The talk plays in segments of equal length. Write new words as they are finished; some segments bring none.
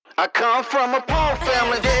I come from a poor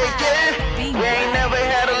family, yeah. We ain't never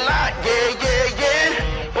had a lot,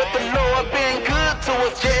 yeah. But the Lord been good to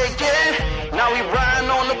us, yeah. Now we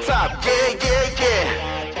riding on the top,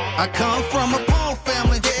 yeah. I come from a poor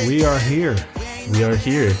family, yeah. We are here. We are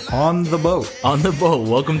here. On the boat. On the boat.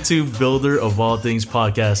 Welcome to Builder of All Things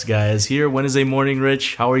podcast, guys. Here Wednesday morning,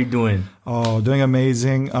 Rich. How are you doing? Oh, doing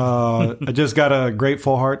amazing. I just got a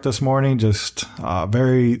grateful heart this morning. Just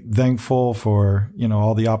very thankful for,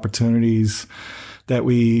 all the opportunities that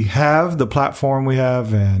we have, the platform we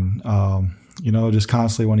have, and, just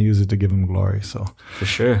constantly want to use it to give him glory. So for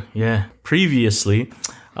sure. Yeah. Previously,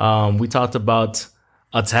 we talked about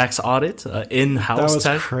a tax audit, in-house tax.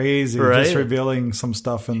 That was crazy. Right? Just revealing some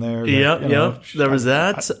stuff in there. Yep. There was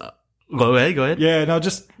that. Go ahead. Yeah, no,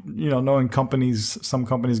 just, knowing some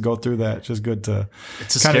companies go through that. It's just good to...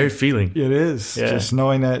 It's a scary feeling. It is. Yeah. Just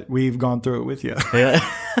knowing that we've gone through it with you. Yeah.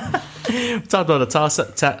 We talked about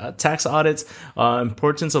the tax audits,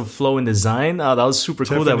 importance of flow and design. That was super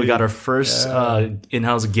cool that we got our first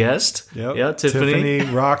in-house guest. Yep. Yeah, Tiffany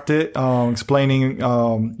rocked it, explaining,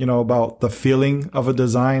 about the feeling of a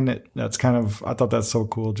design. That's kind of, I thought that's so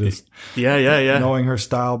cool. Just knowing her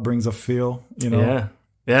style brings a feel, Yeah,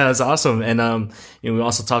 that's awesome. And we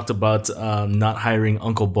also talked about not hiring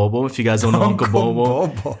Uncle Bobo. If you guys don't know Uncle Bobo.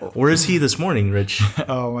 Where is he this morning, Rich?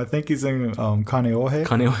 I think he's in Kaneohe.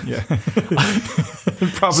 Kaneohe. Yeah.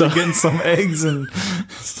 Probably getting some eggs and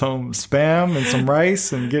some Spam and some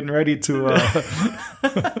rice and getting ready to...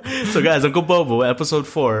 So guys, Uncle Bobo, episode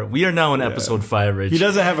 4. We are now in episode 5, Rich. He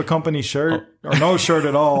doesn't have a company shirt or no shirt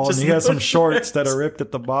at all. And he has some shorts that are ripped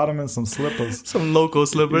at the bottom and some slippers. Some local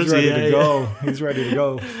slippers. He's ready to go. He's ready to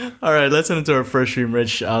go. All right, let's head into our first stream,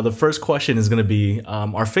 Rich. The first question is going to be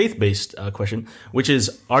our faith-based question, which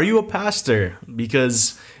is, are you a pastor?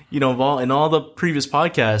 Because, in all the previous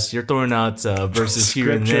podcasts, you're throwing out verses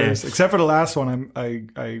here and there. Except for the last one,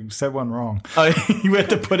 I said one wrong. You had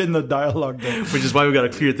to put in the dialogue there. Which is why we got to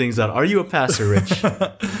clear things out. Are you a pastor, Rich?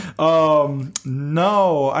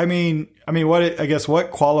 No. I mean,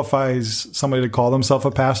 what qualifies somebody to call themselves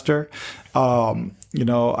a pastor?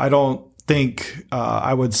 I don't think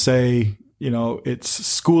I would say it's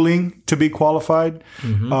schooling to be qualified.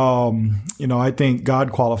 Mm-hmm. I think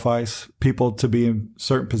God qualifies people to be in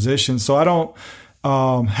certain positions. So I don't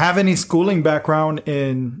have any schooling background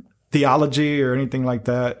in theology or anything like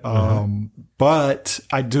that. But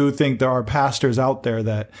I do think there are pastors out there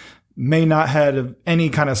that may not have any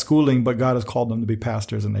kind of schooling, but God has called them to be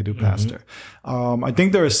pastors, and they do pastor. I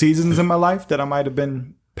think there are seasons in my life that I might have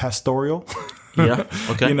been pastoral. Yeah.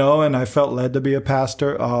 Okay. And I felt led to be a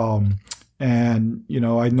pastor. And,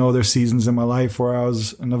 I know there's seasons in my life where I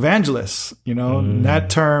was an evangelist, and that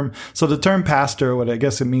term. So the term pastor, what I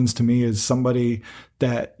guess it means to me is somebody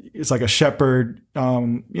that is like a shepherd,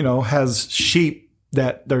 has sheep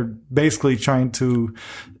that they're basically trying to,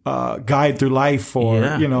 guide through life or,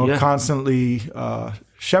 constantly,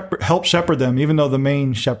 help shepherd them, even though the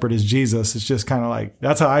main shepherd is Jesus. It's just kind of like,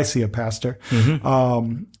 that's how I see a pastor.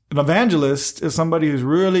 An evangelist is somebody who's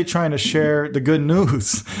really trying to share the good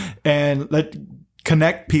news and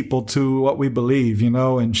connect people to what we believe,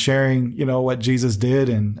 and sharing, what Jesus did.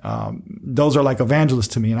 And those are like evangelists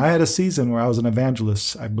to me. And I had a season where I was an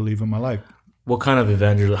evangelist, I believe, in my life. What kind of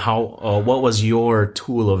evangelism? What was your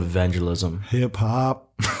tool of evangelism? Hip hop.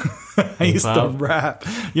 I used to rap.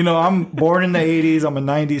 I'm born in the 80s. I'm a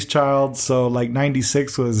 90s child. So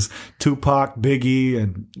 96 was Tupac, Biggie,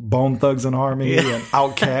 and Bone Thugs and Harmony and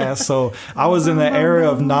Outkast. So I was in the era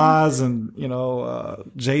of Nas and,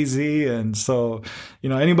 Jay-Z. And so,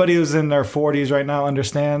 anybody who's in their 40s right now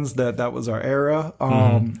understands that was our era.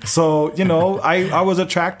 So, I was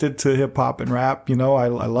attracted to hip hop and rap. I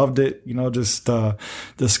loved it, just the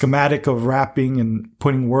schematic of rapping and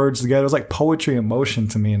putting words together. It was like poetry in motion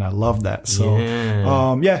to me, and I loved that. So,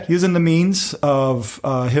 using the means of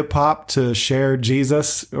hip hop to share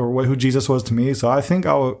Jesus or who Jesus was to me. So I think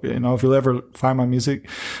I'll, if you'll ever find my music,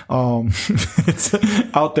 it's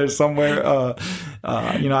out there somewhere.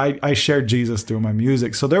 I shared Jesus through my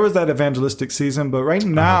music. So there was that evangelistic season. But right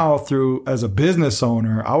now, as a business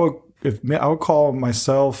owner, I would call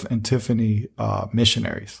myself and Tiffany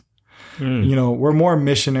missionaries. We're more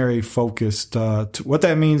missionary focused. What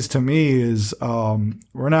that means to me is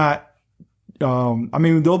we're not.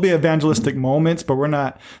 There'll be evangelistic moments, but we're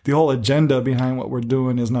not. The whole agenda behind what we're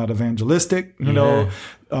doing is not evangelistic.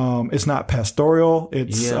 It's not pastoral.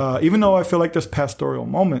 It's even though I feel like there's pastoral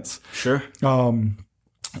moments. Sure.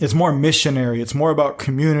 it's more missionary. It's more about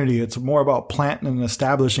community. It's more about planting and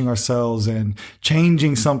establishing ourselves and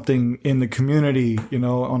changing something in the community, you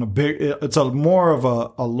know, on a big, it's a more of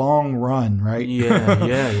a long run, right?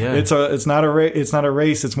 Yeah. It's not a race. It's not a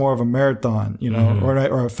race. It's more of a marathon, you know,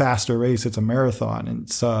 or a faster race. It's a marathon. And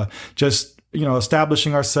it's, just, you know,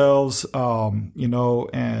 establishing ourselves, you know,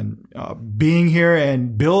 and being here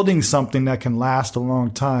and building something that can last a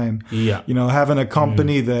long time. Yeah. You know, having a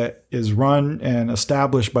company that is run and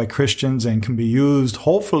established by Christians and can be used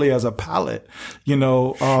hopefully as a palette, you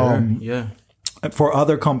know, for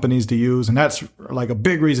other companies to use. And that's like a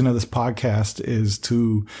big reason of this podcast is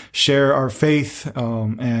to share our faith,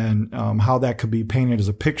 and how that could be painted as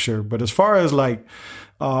a picture. But as far as like,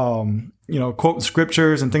 you know, quoting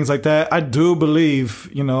scriptures and things like that, I do believe,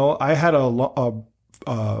 you know, I had a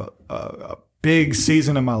big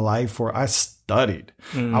season in my life where I studied.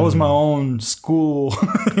 I was my own school,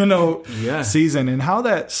 you know, season, and how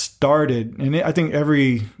that started. And I think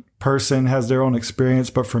every person has their own experience,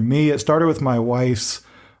 but for me, it started with my wife's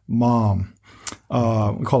mom. We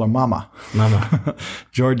call her Mama.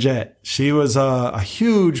 Georgette. She was a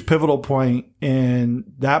huge pivotal point in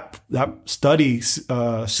that study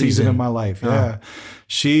season in my life. Yeah.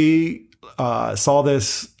 She saw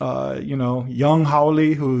this, you know, young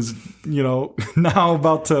Howley who's, you know, now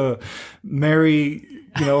about to marry,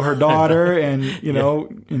 you know, her daughter, and, you know,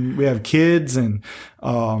 and we have kids, and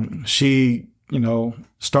she, you know,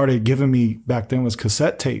 started giving me, back then was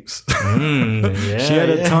cassette tapes. She had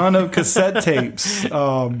a ton of cassette tapes.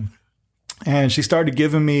 And she started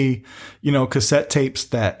giving me, you know, cassette tapes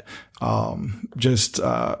that were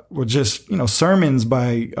just, you know, sermons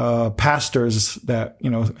by pastors that,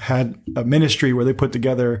 you know, had a ministry where they put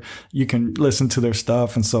together, you can listen to their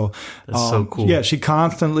stuff. And so, that's so cool. Yeah, she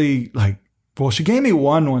constantly she gave me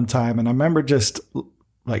one time, and I remember just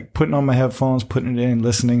like putting on my headphones, putting it in,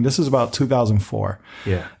 listening. This is about 2004.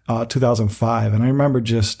 2005. And I remember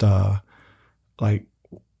just like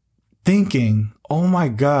thinking, oh my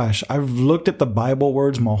gosh, I've looked at the Bible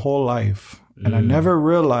words my whole life, and I never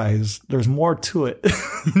realized there's more to it.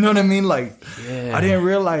 You know what I mean? Like, I didn't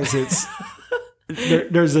realize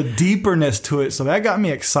there's a deeperness to it. So that got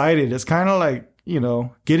me excited. It's kind of like, you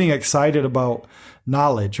know, getting excited about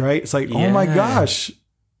knowledge, right? It's like, oh my gosh,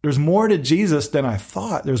 there's more to Jesus than I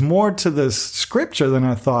thought. There's more to this scripture than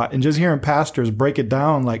I thought. And just hearing pastors break it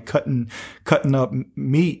down, like cutting up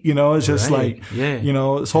meat, you know, it's just you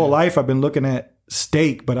know, this whole life I've been looking at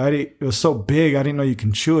steak, but it was so big, I didn't know you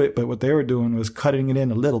can chew it. But what they were doing was cutting it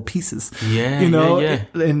into little pieces, you know,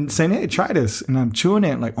 and saying, hey, try this. And I'm chewing it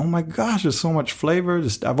and like, oh my gosh, there's so much flavor.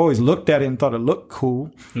 I've always looked at it and thought it looked cool.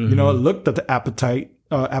 You know, it looked at the appetizing,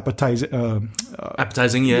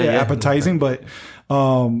 but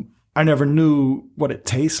I never knew what it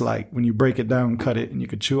tastes like when you break it down, cut it, and you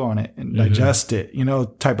could chew on it and digest it, you know,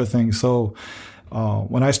 type of thing. So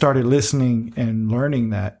when I started listening and learning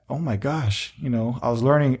that, oh my gosh, you know, I was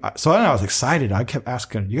learning. So then I was excited. I kept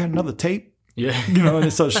asking, you got another tape? Yeah. You know,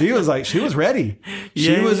 and so she was like, she was ready.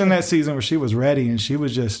 She was in that season where she was ready, and she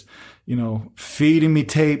was just, you know, feeding me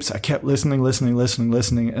tapes. I kept listening.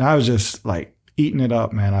 And I was just like eating it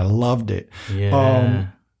up, man. I loved it. Yeah.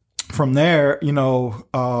 From there, you know,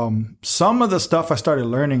 some of the stuff I started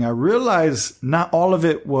learning, I realized not all of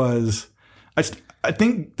it was, I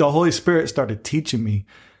think the Holy Spirit started teaching me,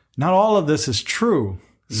 not all of this is true.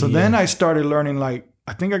 So then I started learning, like,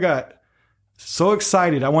 I think I got so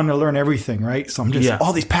excited. I wanted to learn everything, right? So I'm just,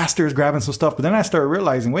 all these pastors grabbing some stuff. But then I started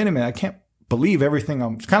realizing, wait a minute, I can't believe everything.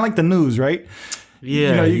 It's kind of like the news, right? Yeah,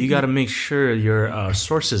 you know, you got to make sure your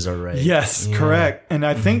sources are right. Yes, correct. And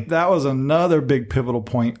I think that was another big pivotal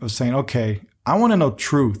point of saying, okay, I want to know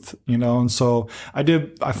truth, you know? And so I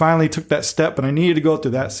finally took that step, but I needed to go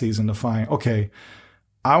through that season to find, okay,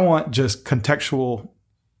 I want just contextual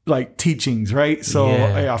like teachings, right? So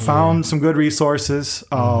I found some good resources,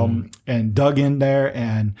 and dug in there,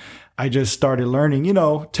 and I just started learning, you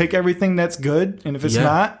know, take everything that's good. And if it's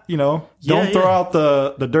not, you know, don't throw out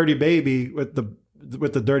the dirty baby with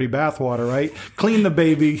the dirty bathwater, right? Clean the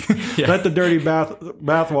baby, let the dirty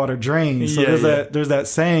bathwater drain. So there's that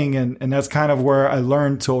saying, and that's kind of where I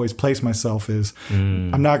learned to always place myself is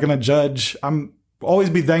I'm not going to judge. I'm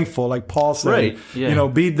always be thankful. Like Paul said, you know,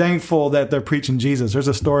 be thankful that they're preaching Jesus. There's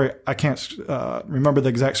a story. I can't remember the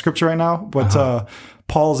exact scripture right now, but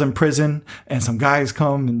Paul's in prison and some guys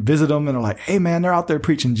come and visit him and are like, hey man, they're out there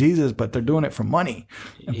preaching Jesus, but they're doing it for money.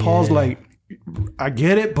 And Paul's like, I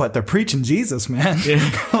get it, but they're preaching Jesus, man.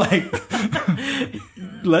 Like,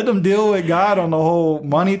 let them deal with God on the whole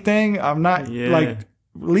money thing. I'm not like, at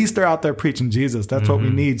least they're out there preaching Jesus. That's what we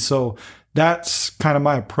need. So that's kind of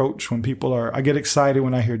my approach when I get excited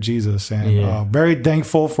when I hear Jesus, and very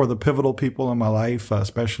thankful for the pivotal people in my life,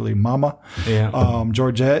 especially Mama,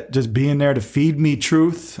 Georgette, just being there to feed me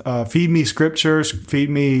truth, feed me scriptures, feed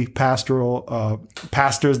me pastors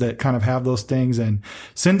that kind of have those things. And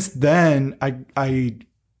since then, I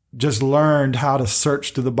just learned how to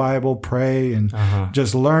search through the Bible, pray, and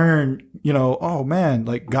just learn, oh man,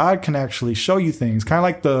 like God can actually show you things. Kind of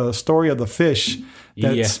like the story of the fish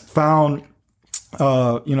that's found,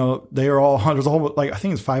 they are all hundreds, I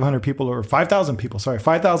think it's 500 people or 5,000 people. Sorry,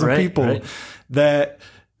 5,000 people that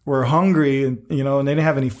were hungry, and and they didn't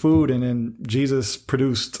have any food, and then Jesus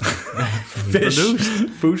produced fish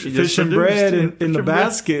and bread in the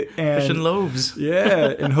basket, and fish and loaves,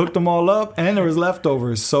 and hooked them all up, and there was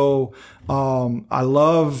leftovers. So I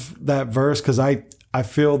love that verse because I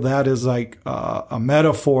feel that is like a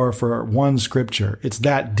metaphor for one scripture. It's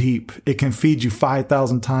that deep. It can feed you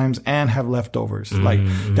 5,000 times and have leftovers. Like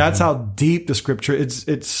that's how deep the scripture.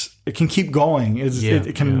 It can keep going.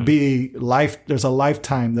 It can be life. There's a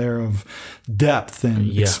lifetime there of depth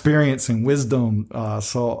and experience and wisdom.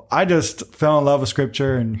 So I just fell in love with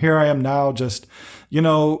scripture, and here I am now. Just you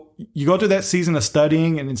go through that season of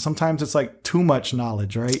studying, and then sometimes it's like too much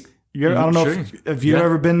knowledge, right? I don't know if you've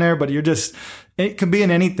ever been there, but it can be in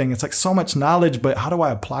anything. It's like so much knowledge, but how do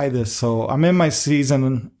I apply this? So I'm in my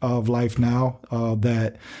season of life now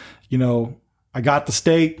that, I got the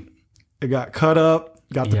steak, it got cut up,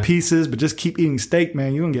 got the pieces, but just keep eating steak,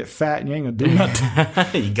 man. You're going to get fat and you ain't going to do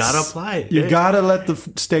nothing. You got to apply it. You got to let the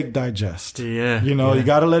steak digest. You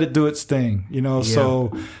got to let it do its thing,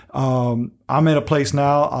 So I'm at a place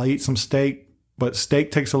now, I'll eat some steak. But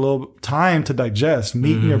steak takes a little time to digest.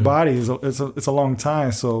 Meat in your body it's a long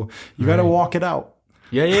time, so you got to walk it out.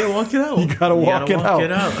 Walk it out. You got to walk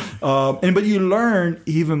it out. But you learn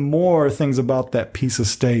even more things about that piece of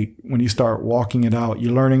steak when you start walking it out.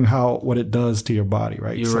 You're learning what it does to your body,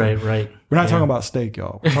 right? You're right. We're not talking about steak,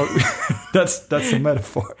 y'all. That's a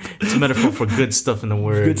metaphor. It's a metaphor for good stuff in the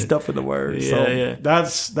Word. Good stuff in the Word.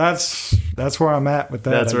 That's where I'm at with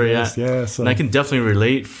that. That's where you're at. Yeah. So. And I can definitely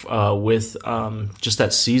relate with just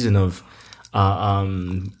that season of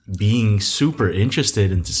being super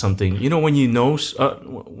interested into something.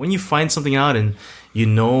 When when you find something out and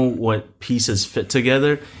what pieces fit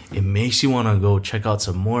together, it makes you want to go check out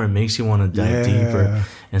some more. It makes you want to dive deeper.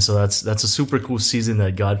 And so that's a super cool season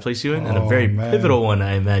that God placed you in, and a very pivotal one,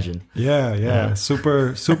 I imagine. Yeah.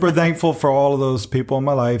 Super thankful for all of those people in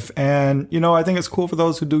my life. And, I think it's cool for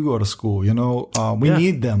those who do go to school. We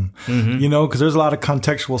need them, because there's a lot of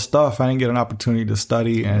contextual stuff I didn't get an opopportunity to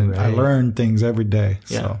study, and I learn things every day.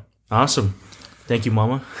 Yeah. So. Awesome. Thank you,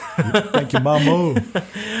 Mama. Thank you, Mama.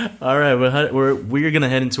 All right, we're gonna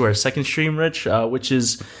head into our second stream, Rich, which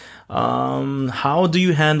is how do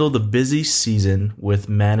you handle the busy season with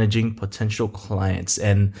managing potential clients?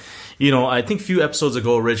 And I think a few episodes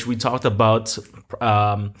ago, Rich, we talked about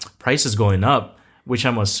prices going up, which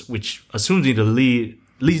assumes me to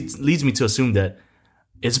leads me to assume that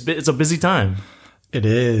it's a busy time. It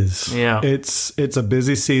is. Yeah. It's a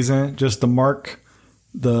busy season. Just to mark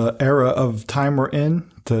the era of time we're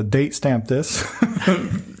in, to date stamp this.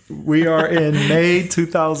 We are in May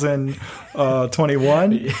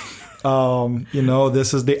 2021.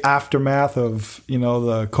 This is the aftermath of,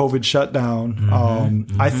 the COVID shutdown.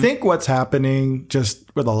 I think what's happening,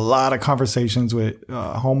 just with a lot of conversations with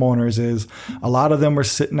homeowners, is a lot of them are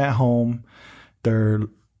sitting at home.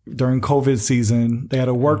 During COVID season, they had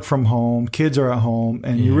to work from home. Kids are at home,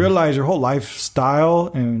 and you realize your whole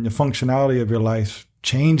lifestyle and the functionality of your life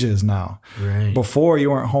changes now. Right. Before, you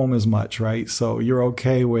weren't home as much, right? So you're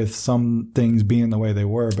okay with some things being the way they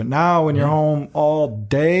were. But now when you're home all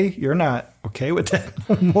day, you're not okay with that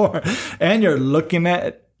anymore. And you're looking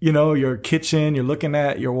at, your kitchen, you're looking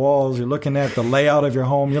at your walls, you're looking at the layout of your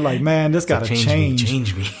home. You're like, man, this got to change.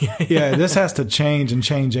 Change me. Yeah, this has to change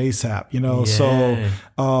ASAP, So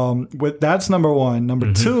that's number one.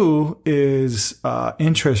 Number two is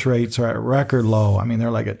interest rates are at record low. I mean, they're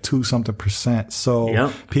like at 2-something%.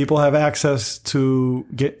 So people have access to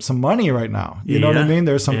get some money right now. You know what I mean?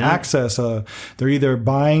 There's some access. They're either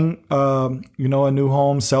buying, a new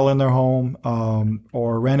home, selling their home,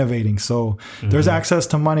 or renovating. So there's access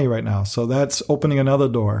to money right now. So that's opening another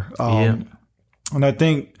door. And I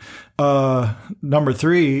think number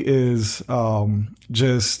three is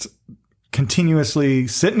just continuously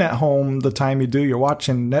sitting at home the time you do. You're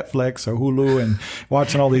watching Netflix or Hulu and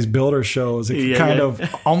watching all these builder shows. It can kind of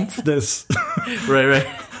umph this. Right.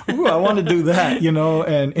 Ooh, I want to do that,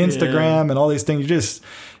 and Instagram and all these things. You just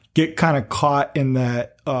get kind of caught in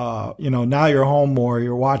that now you're home more,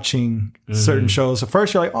 you're watching certain shows. So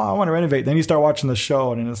first you're like, oh, I want to renovate. Then you start watching the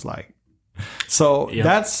show and it's like, so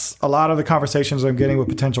that's a lot of the conversations I'm getting with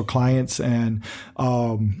potential clients. And,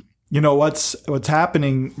 what's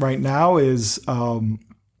happening right now is,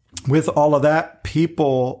 with all of that,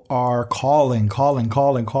 people are calling,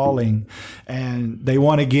 and they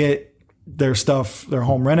want to get their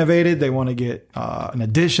home renovated. They want to get an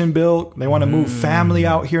addition built. They want to move family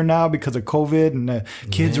out here now because of COVID, and the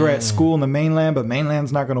kids are at school in the mainland, but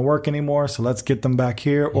mainland's not going to work anymore. So let's get them back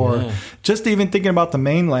here. Or just even thinking about the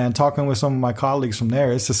mainland, talking with some of my colleagues from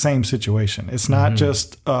there, it's the same situation. It's not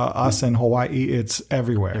just us in Hawaii. It's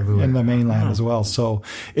everywhere. In the mainland as well. So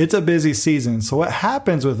it's a busy season. So what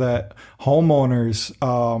happens with that, homeowners,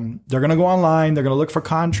 they're going to go online. They're going to look for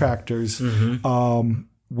contractors.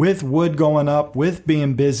 With wood going up, with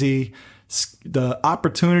being busy, the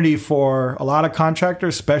opportunity for a lot of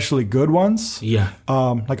contractors, especially good ones,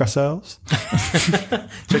 like ourselves.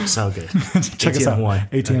 Check us out, guys. Check us out.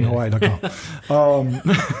 ATNHawaii.com.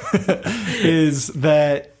 Is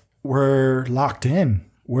that we're locked in.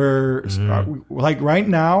 We're like right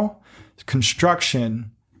now,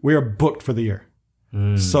 construction, we are booked for the year.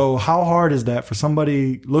 So how hard is that for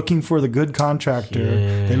somebody looking for the good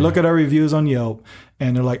contractor? They look at our reviews on Yelp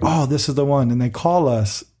and they're like, oh, this is the one. And they call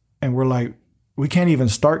us and we're like, we can't even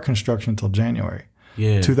start construction until January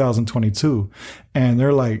 2022. And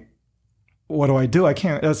they're like, what do I do? I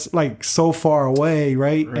can't, that's like so far away.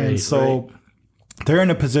 Right. And so they're in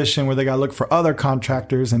a position where they got to look for other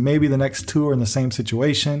contractors, and maybe the next two are in the same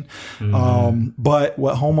situation. But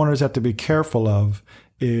what homeowners have to be careful of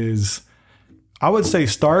is, I would say,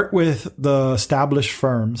 start with the established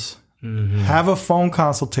firms. Have a phone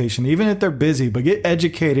consultation, even if they're busy, but get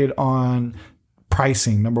educated on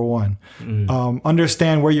pricing, number one.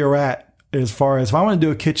 Understand where you're at as far as, if I want to do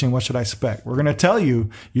a kitchen, what should I expect? We're going to tell you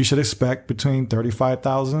should expect between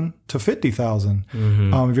 $35,000 to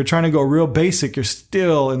 $50,000. If you're trying to go real basic, you're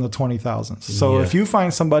still in the $20,000s. So if you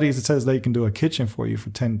find somebody that says they can do a kitchen for you for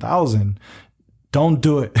 $10,000, don't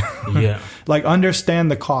do it. Like,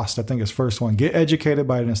 understand the cost, I think, is first one. Get educated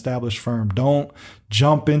by an established firm. Don't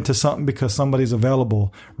jump into something because somebody's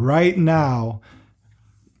available. Right now,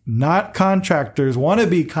 not contractors,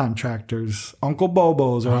 wannabe contractors, Uncle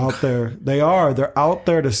Bobos are out there. They're out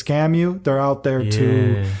there to scam you. They're out there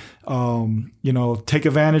to, take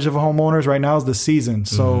advantage of homeowners. Right now is the season.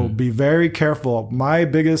 So be very careful. My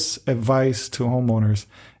biggest advice to homeowners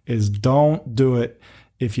is don't do it.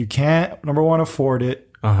 If you can't, number one, afford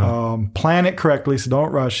it, plan it correctly, so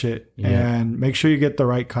don't rush it, and make sure you get the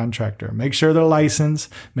right contractor. Make sure they're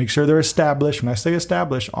licensed. Make sure they're established. When I say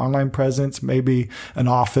established, online presence, maybe an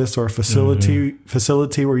office or a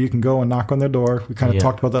facility where you can go and knock on their door. We kind of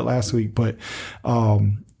talked about that last week, but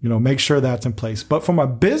make sure that's in place. But for my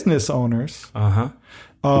business owners, I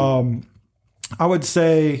would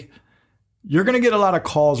say, you're going to get a lot of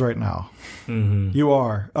calls right now. You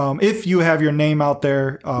are. If you have your name out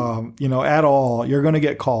there, at all, you're going to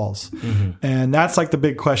get calls. And that's like the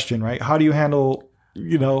big question, right? How do you handle, how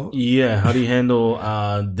do you handle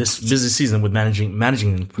this busy season with managing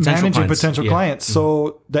potential clients?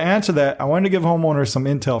 So the answer to that, I wanted to give homeowners some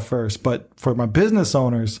intel first, but for my business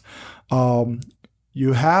owners,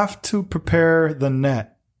 you have to prepare the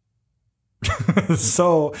net.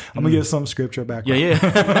 So I'm gonna give some scripture background.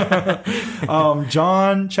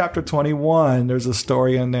 John chapter 21, there's a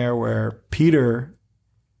story in there where Peter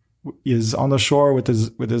is on the shore with his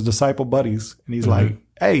disciple buddies, and he's like,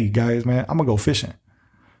 hey guys, man, I'm gonna go fishing.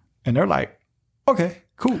 And they're like, okay,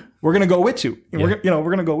 cool, we're gonna go with you. We're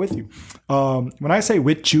gonna go with you. When I say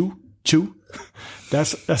with you,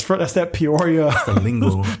 that's that Peoria. The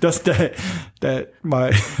lingo. that's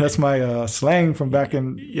my slang from back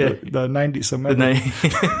in the 90s.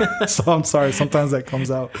 So I'm sorry, sometimes that comes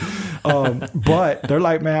out. But they're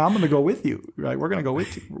like, man, I'm gonna go with you. Right? We're gonna go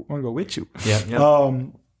with you. We're gonna go with you.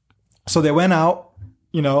 So they went out,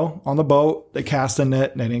 on the boat. They cast a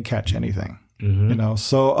net and they didn't catch anything.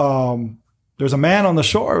 So there's a man on the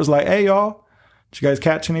shore who was like, hey y'all, did you guys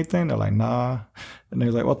catch anything? They're like, nah. And they're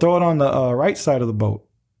like, well, throw it on the right side of the boat.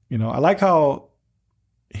 I like how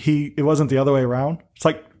it wasn't the other way around. It's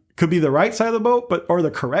like, could be the right side of the boat, or the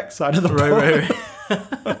correct side of the boat.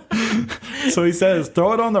 Right. So he says,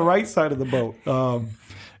 throw it on the right side of the boat.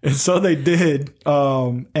 And so they did.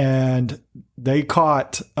 And they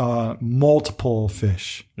caught multiple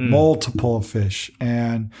fish.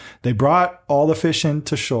 And they brought all the fish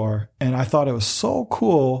into shore. And I thought it was so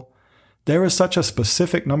cool. There was such a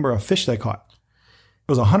specific number of fish they caught.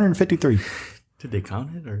 It was 153. Did they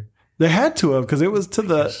count it, or? They had to have, because it was to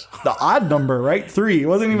the odd number, right? 3. It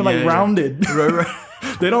wasn't even rounded. Right.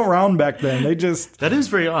 They don't round back then. They just... That is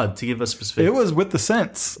very odd to give us specific. It was with the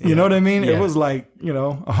cents. You know what I mean? Yeah. It was like,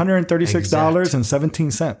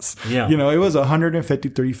 $136.17. Yeah. It was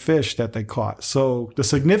 153 fish that they caught. So the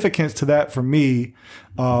significance to that for me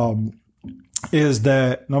is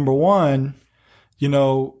that, number one,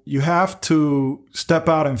 you have to step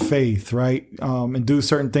out in faith, right? And do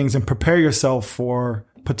certain things and prepare yourself for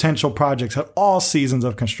potential projects at all seasons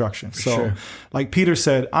of construction. So like Peter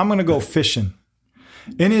said, I'm going to go fishing.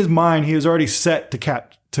 In his mind, he was already set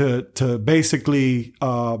to basically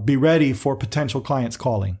be ready for potential clients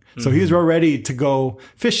calling. So he's ready to go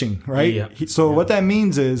fishing, right? Yeah. What that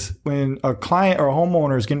means is when a client or a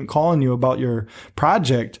homeowner is calling you about your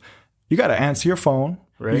project, you got to answer your phone.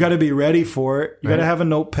 Right. You got to be ready for it. You got to have a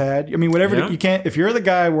notepad. I mean, whatever you can't. If you're the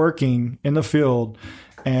guy working in the field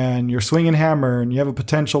and you're swinging hammer and you have a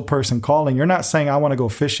potential person calling, you're not saying I want to go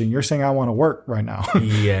fishing. You're saying I want to work right now.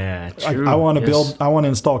 Yeah, true. I want to build. I want to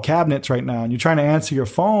install cabinets right now. And you're trying to answer your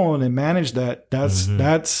phone and manage that. That's.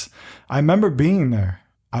 I remember being there.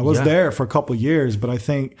 I was there for a couple of years, but I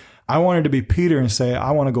think I wanted to be Peter and say,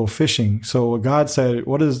 I want to go fishing. So God said,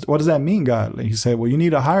 what does that mean, God? He said, well, you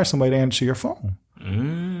need to hire somebody to answer your phone.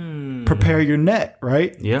 Prepare your net,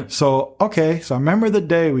 right? Yeah. So I remember the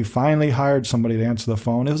day we finally hired somebody to answer the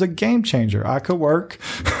phone. It was a game changer. I could work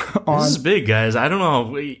on. This is big, guys. I don't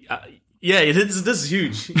know. This is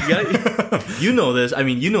huge. You know this. I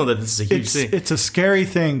mean, you know that this is a huge thing. It's a scary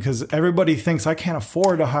thing because everybody thinks I can't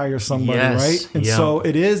afford to hire somebody, right? And so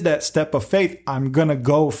it is that step of faith. I'm going to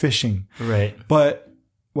go fishing. Right. But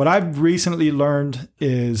what I've recently learned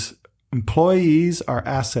is employees are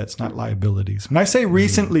assets, not liabilities. When I say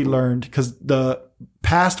recently learned, because the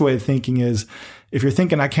past way of thinking is if you're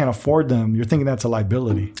thinking I can't afford them, you're thinking that's a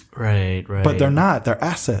liability. Right. But they're not. They're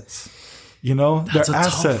assets. That's they're a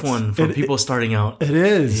assets. tough one for people starting out. It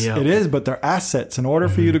is. Yep. It is, but they're assets. In order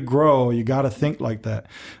for you to grow, you got to think like that.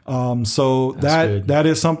 So that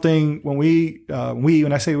is something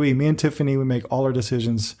when I say we, me and Tiffany, we make all our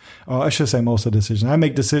decisions. I should say most of the decisions. I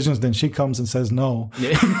make decisions, then she comes and says no.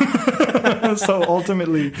 Yeah. So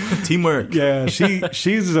ultimately, teamwork. Yeah,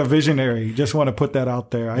 she's a visionary. Just want to put that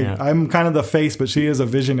out there. I'm kind of the face, but she is a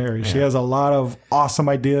visionary. Yeah. She has a lot of awesome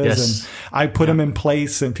ideas, and I put them in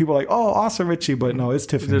place. And people are like, "Oh, awesome, Richie!" But no, it's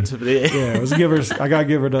Tiffany. Yeah, let's give her. I gotta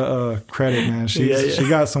give her the credit, man. She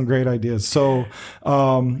got some great ideas. So,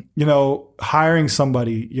 hiring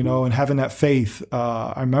somebody, and having that faith.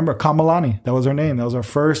 I remember Kamalani. That was her name. That was our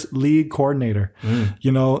first lead coordinator.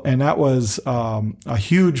 And that was a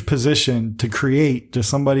huge position to create. Just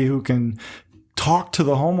somebody who can talk to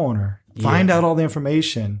the homeowner, find out all the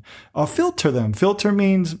information, filter them. Filter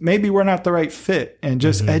means maybe we're not the right fit, and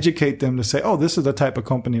just educate them to say, oh, this is the type of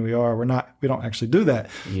company we are. We don't actually do that.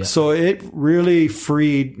 Yeah. So it really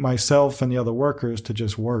freed myself and the other workers to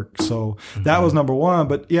just work. So that was number one.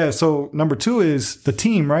 But so number two is the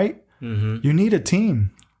team, right? You need a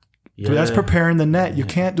team. Yeah. So that's preparing the net. You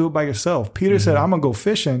can't do it by yourself. Peter said, I'm going to go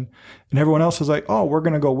fishing. And everyone else was like, oh, we're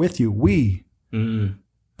going to go with you.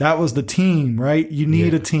 That was the team, right? You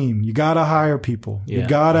need a team. You got to hire people. You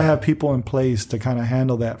got to have people in place to kind of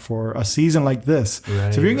handle that for a season like this.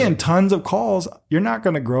 Right, so if you're getting tons of calls, you're not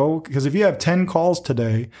going to grow, because if you have 10 calls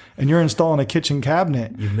today and you're installing a kitchen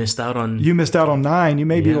cabinet, you missed out on 9. You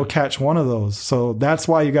maybe will catch one of those. So that's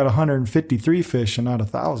why you got 153 fish and not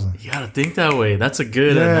 1,000. You got to think that way. That's a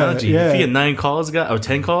good analogy. If you get 9 calls or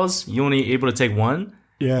 10 calls, you only able to take one.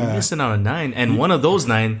 Yeah. You're missing out on 9. And one of those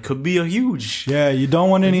 9 could be a huge. Yeah. You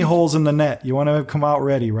don't want any holes in the net. You want to come out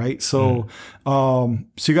ready, right? So, so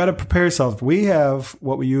you got to prepare yourself. We have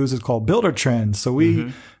what we use is called Builder Trends. So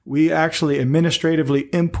we actually administratively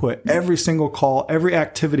input every single call, every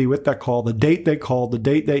activity with that call, the date they called, the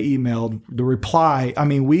date they emailed, the reply. I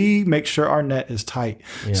mean, we make sure our net is tight.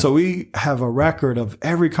 Yeah. So we have a record of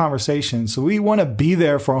every conversation. So we want to be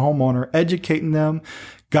there for a homeowner, educating them,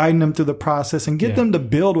 guiding them through the process, and get them to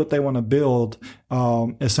build what they want to build,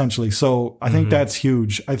 essentially. So I think that's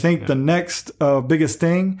huge. I think the next biggest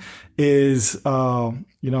thing is,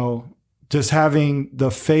 just having the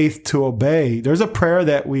faith to obey. There's a prayer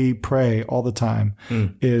that we pray all the time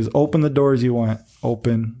is open the doors you want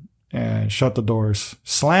open and shut the doors.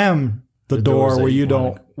 Slam the door where you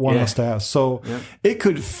don't want us to have. So it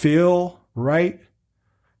could feel right.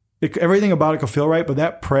 Everything about it could feel right, but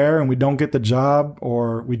that prayer, and we don't get the job,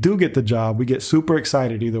 or we do get the job, we get super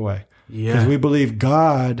excited either way. Yeah. Because we believe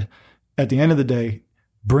God, at the end of the day,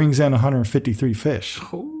 brings in 153 fish.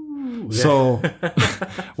 Ooh, yeah. So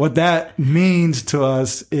what that means to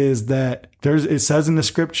us is that it says in the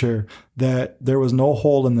scripture that there was no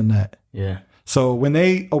hole in the net. Yeah. So when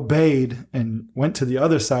they obeyed and went to the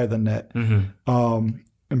other side of the net,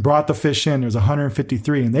 and brought the fish in, there's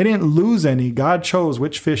 153, and they didn't lose any. God chose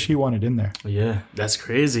which fish he wanted in there. Yeah, that's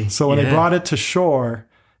crazy. So when they brought it to shore,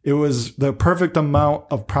 it was the perfect amount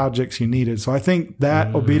of projects you needed. So I think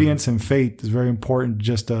that obedience and faith is very important.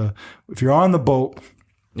 Just if you're on the boat,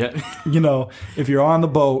 if you're on the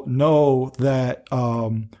boat, know that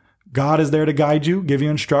God is there to guide you, give you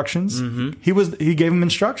instructions. He gave him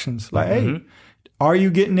instructions like, hey, are you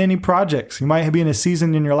getting any projects? You might be in a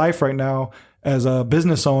season in your life right now as a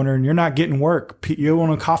business owner and you're not getting work. You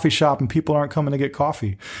own a coffee shop and people aren't coming to get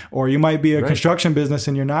coffee. Or you might be a construction business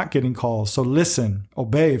and you're not getting calls. So listen,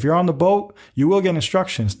 obey. If you're on the boat, you will get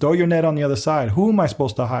instructions. Throw your net on the other side. Who am I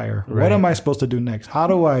supposed to hire? What am I supposed to do next? How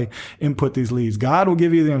do I input these leads? God will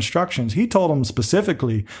give you the instructions. He told them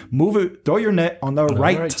specifically, throw your net on the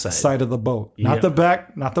right side of the boat. Not the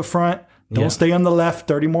back, not the front. Don't stay on the left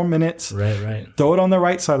 30 more minutes. Right. Throw it on the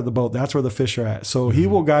right side of the boat. That's where the fish are at. So he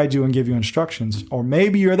will guide you and give you instructions. Or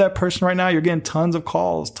maybe you're that person right now. You're getting tons of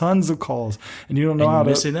calls, and you don't know how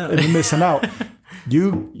to. And you're missing out.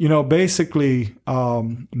 You basically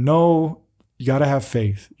know you got to have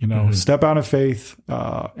faith. Step out of faith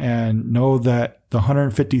and know that the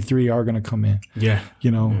 153 are going to come in.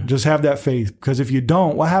 Just have that faith. Because if you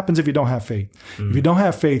don't, what happens if you don't have faith? If you don't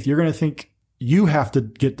have faith, you're going to think you have to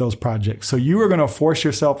get those projects. So you are going to force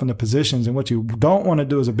yourself into positions. And what you don't want to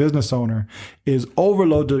do as a business owner is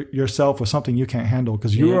overload yourself with something you can't handle,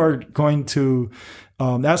 because you are going to,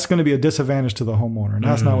 that's going to be a disadvantage to the homeowner. And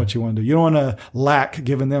that's not what you want to do. You don't want to lack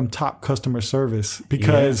giving them top customer service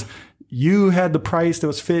because you had the price that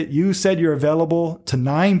was fit. You said you're available to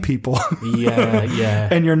 9 people.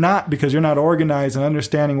 And you're not, because you're not organized and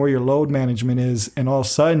understanding where your load management is. And all of a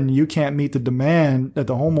sudden you can't meet the demand that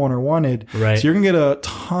the homeowner wanted. So you're going to get a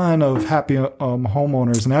ton of happy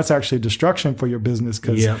homeowners. And that's actually destruction for your business,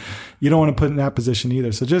 because you don't want to put in that position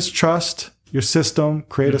either. So just trust your system,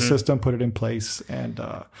 create a system, put it in place. And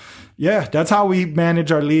that's how we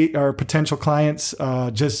manage our potential clients.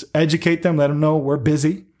 Just educate them, let them know we're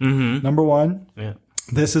busy. Number one,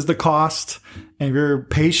 this is the cost. And if you're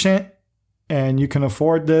patient and you can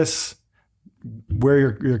afford this,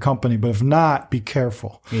 we're your company. But if not, be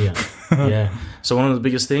careful. So one of the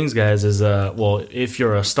biggest things, guys, is if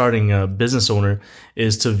you're a starting business owner,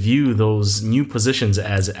 is to view those new positions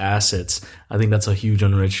as assets. I think that's a huge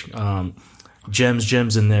one, Rich.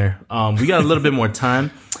 Gems in there. We got a little bit more time,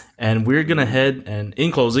 and we're gonna head and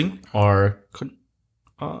in closing our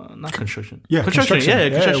not construction.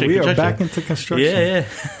 Construction. We are back into construction.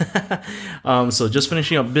 So just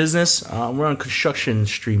finishing up business. We're on construction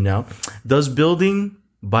stream now. Does building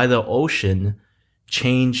by the ocean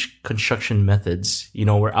change construction methods?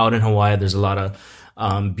 We're out in Hawaii. There's a lot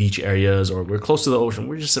of beach areas, or we're close to the ocean.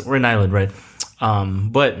 We're an island, right?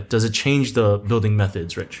 But does it change the building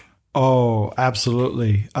methods, Rich? Oh,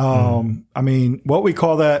 absolutely. I mean, what we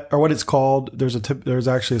call that, or what it's called, there's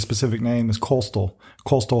actually a specific name, is coastal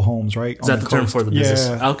homes, right? Is that the term for the business?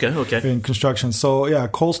 Okay. In construction. So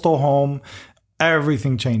coastal home,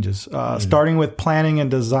 everything changes. Starting with planning and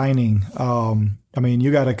designing. I mean,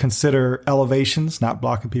 you got to consider elevations, not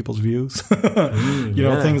blocking people's views.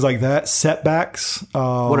 Things like that. Setbacks.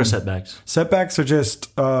 What are setbacks? Setbacks are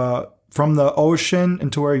just from the ocean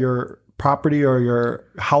into where your property or your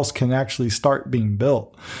house can actually start being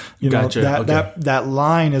built. That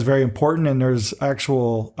line is very important, and there's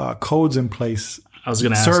actual codes in place. I was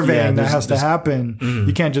going to ask. Surveying that has to happen.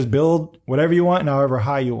 You can't just build whatever you want and however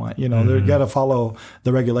high you want. You got to follow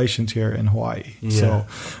the regulations here in Hawaii. So,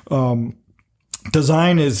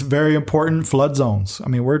 design is very important. Flood zones. I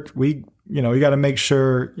mean, you got to make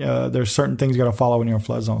sure there's certain things you got to follow when you're in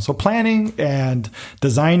flood zone. So planning and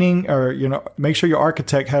designing, or make sure your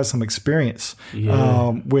architect has some experience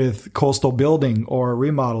with coastal building or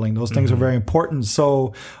remodeling. Those things are very important.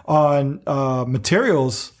 So on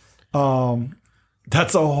materials,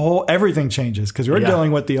 that's everything changes, because we're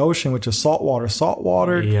dealing with the ocean, which is salt water. Salt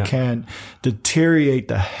water can deteriorate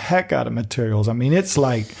the heck out of materials. I mean, it's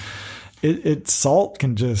like, salt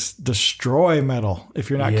can just destroy metal if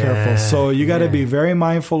you're not careful. So you got to be very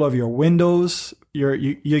mindful of your windows.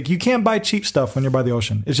 You can't buy cheap stuff when you're by the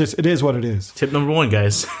ocean. It is what it is. Tip number 1,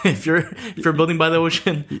 guys: if you're building by the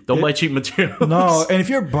ocean, don't buy cheap materials. No, and if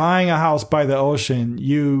you're buying a house by the ocean,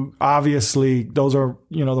 you obviously, those are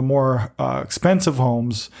the more expensive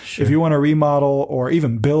homes, if you want to remodel or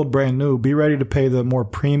even build brand new, be ready to pay the more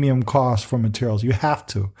premium cost for materials. You have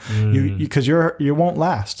to, because you won't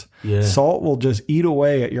last. Yeah. Salt will just eat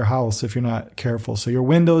away at your house if you're not careful. So your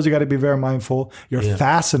windows, you got to be very mindful. Your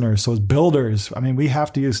fasteners, so as builders, I mean, we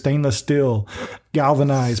have to use stainless steel,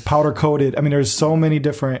 galvanized, powder coated. I mean, there's so many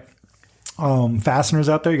different fasteners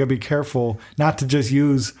out there. You got to be careful not to just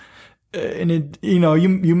use. And it,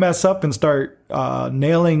 you mess up and start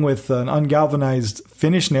nailing with an ungalvanized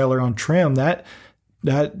finish nailer on trim.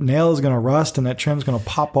 That nail is going to rust and that trim's going to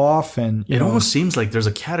pop off. And it almost seems like there's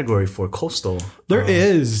a category for coastal. There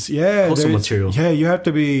is, yeah. Coastal material. Yeah, you have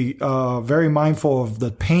to be very mindful of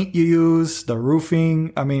the paint you use, the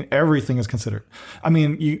roofing. I mean, everything is considered. I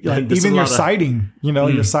mean, even your siding,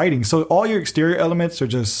 your siding. So all your exterior elements are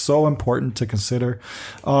just so important to consider.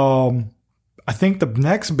 I think the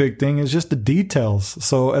next big thing is just the details.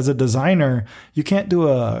 So as a designer, you can't do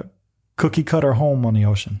a cookie cutter home on the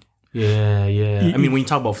ocean. Yeah. I mean, when you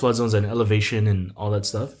talk about flood zones and elevation and all that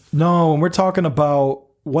stuff. No, we're talking about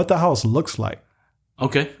what the house looks like.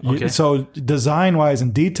 Okay. So design wise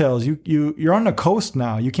and details, you're on the coast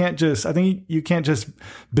now. You can't just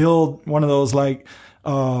build one of those like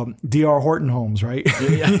D.R. Horton homes, right?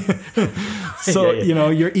 Yeah. So,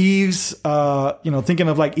 your eaves, thinking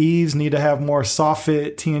of like eaves need to have more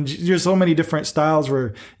soffit, TNG. There's so many different styles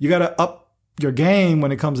where you got to up your game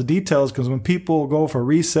when it comes to details, because when people go for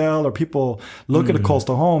resale or people look at a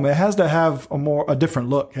coastal home, it has to have a different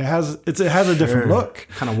look. It has a different look.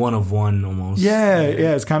 Kind of one of one almost. Yeah.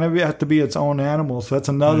 It's kind of have to be its own animal. So that's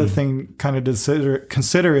another thing kind of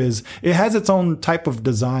consider is it has its own type of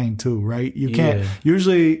design too, right? You can't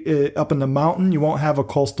usually up in the mountain, you won't have a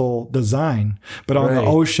coastal design, but on the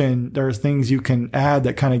ocean, there are things you can add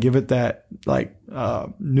that kind of give it that like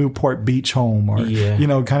Newport Beach home, or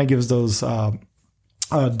kind of gives those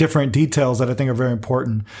different details that I think are very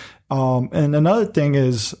important. And another thing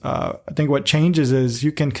is, I think what changes is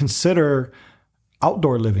you can consider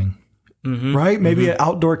outdoor living, right? Maybe an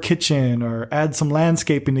outdoor kitchen, or add some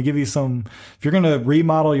landscaping to give you some. If you're going to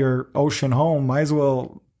remodel your ocean home, might as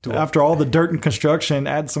well. After all the dirt and construction,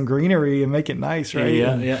 add some greenery and make it nice, right?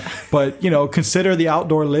 Yeah. But, consider the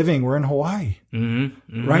outdoor living. We're in Hawaii,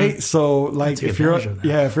 right? So, like, if you're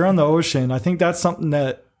on the ocean, I think that's something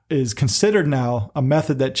that is considered now a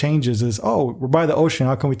method that changes is, we're by the ocean.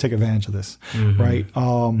 How can we take advantage of this, right?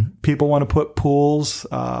 People want to put pools.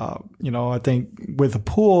 I think with a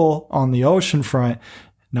pool on the ocean front,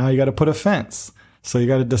 now you got to put a fence. So you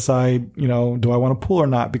got to decide, do I want a pool or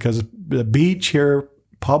not? Because the beach here,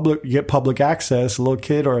 you get public access. A little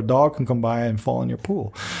kid or a dog can come by and fall in your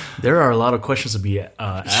pool. There are a lot of questions to be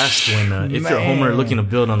asked when if you're a homeowner looking to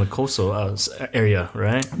build on the coastal area,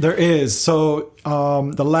 right? There is. So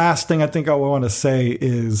the last thing I think I want to say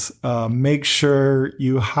is make sure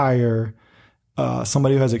you hire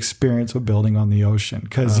somebody who has experience with building on the ocean,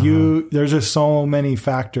 because there's just so many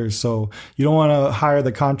factors. So you don't want to hire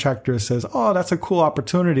the contractor who says, "Oh, that's a cool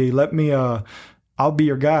opportunity. Let me." I'll be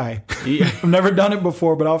your guy. Yeah. I've never done it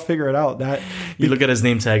before, but I'll figure it out. You look at his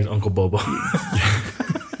name tag, Uncle Bobo.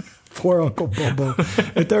 Poor Uncle Bobo.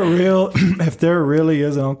 If there really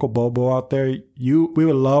is an Uncle Bobo out there, we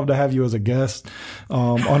would love to have you as a guest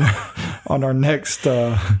on our next.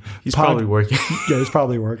 He's probably working. Yeah, he's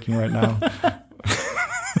probably working right now,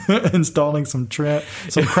 installing some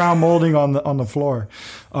crown molding on the floor.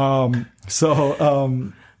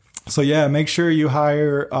 So yeah, make sure you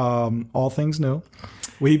hire All Things New.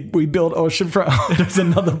 We build oceanfront. There's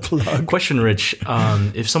another plug. Question, Rich.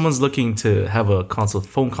 If someone's looking to have a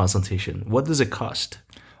phone consultation, what does it cost?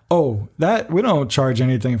 Oh, that we don't charge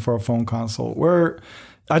anything for a phone consult.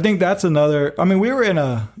 I think that's another. I mean, we were in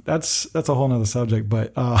that's a whole nother subject.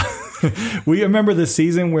 But we remember the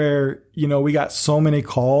season where we got so many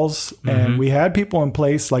calls and we had people in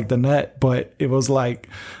place like the net, but it was like,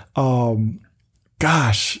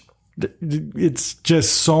 gosh. It's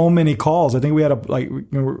just so many calls. I think we had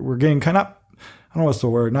we're getting kind of, I don't know what's the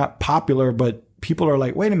word, not popular, but people are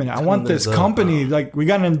like, wait a minute, I want this company. Like we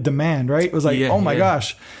got in demand, right? It was like, oh my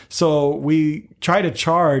gosh. So we try to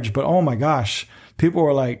charge, but oh my gosh, people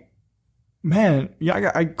were like, man,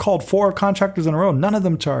 I called 4 contractors in a row. None of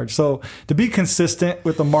them charged. So to be consistent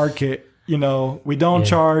with the market, we don't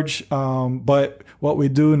charge, but what we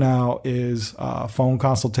do now is phone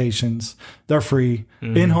consultations. They're free.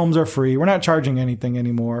 In-homes are free. We're not charging anything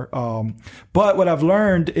anymore. But what I've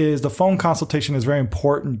learned is the phone consultation is very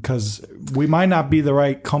important, because we might not be the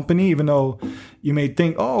right company, even though you may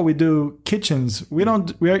think, we do kitchens. We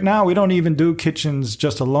don't even do kitchens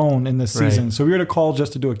just alone in this season. So if we were to call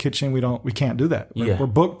just to do a kitchen, we can't do that. We're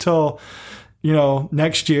booked till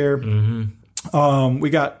next year. We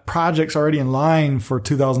got projects already in line for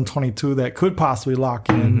 2022 that could possibly lock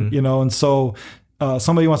in, and so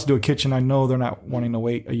somebody wants to do a kitchen. I know they're not wanting to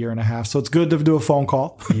wait a year and a half. So it's good to do a phone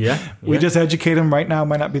call. Yeah. We just educate them right now. It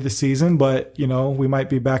might not be the season, but we might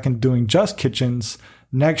be back and doing just kitchens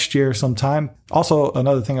next year sometime. Also,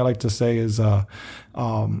 another thing I like to say is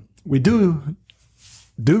we do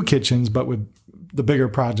kitchens, but with the bigger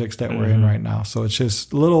projects that we're in right now. So it's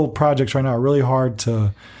just little projects right now are really hard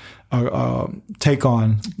to take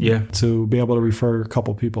on to be able to refer a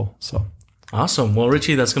couple people. So awesome. Well,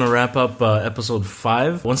 Richie, that's going to wrap up episode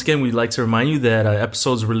 5. Once again, we'd like to remind you that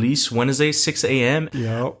episodes release Wednesday, 6 a.m.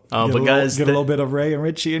 Yep. But guys, get a little bit of Ray and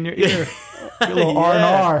Richie in your ear. Get a little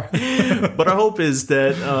R&R. But our hope is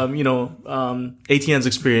that, ATN's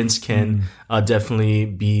experience can definitely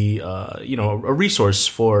be, a resource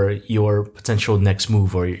for your potential next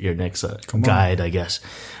move or your next guide, I guess.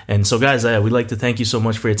 And so, guys, we'd like to thank you so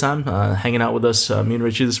much for your time hanging out with us, me and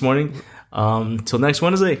Richie this morning. Till next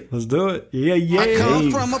Wednesday. Let's do it. Yeah. I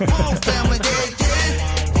come from a poor family.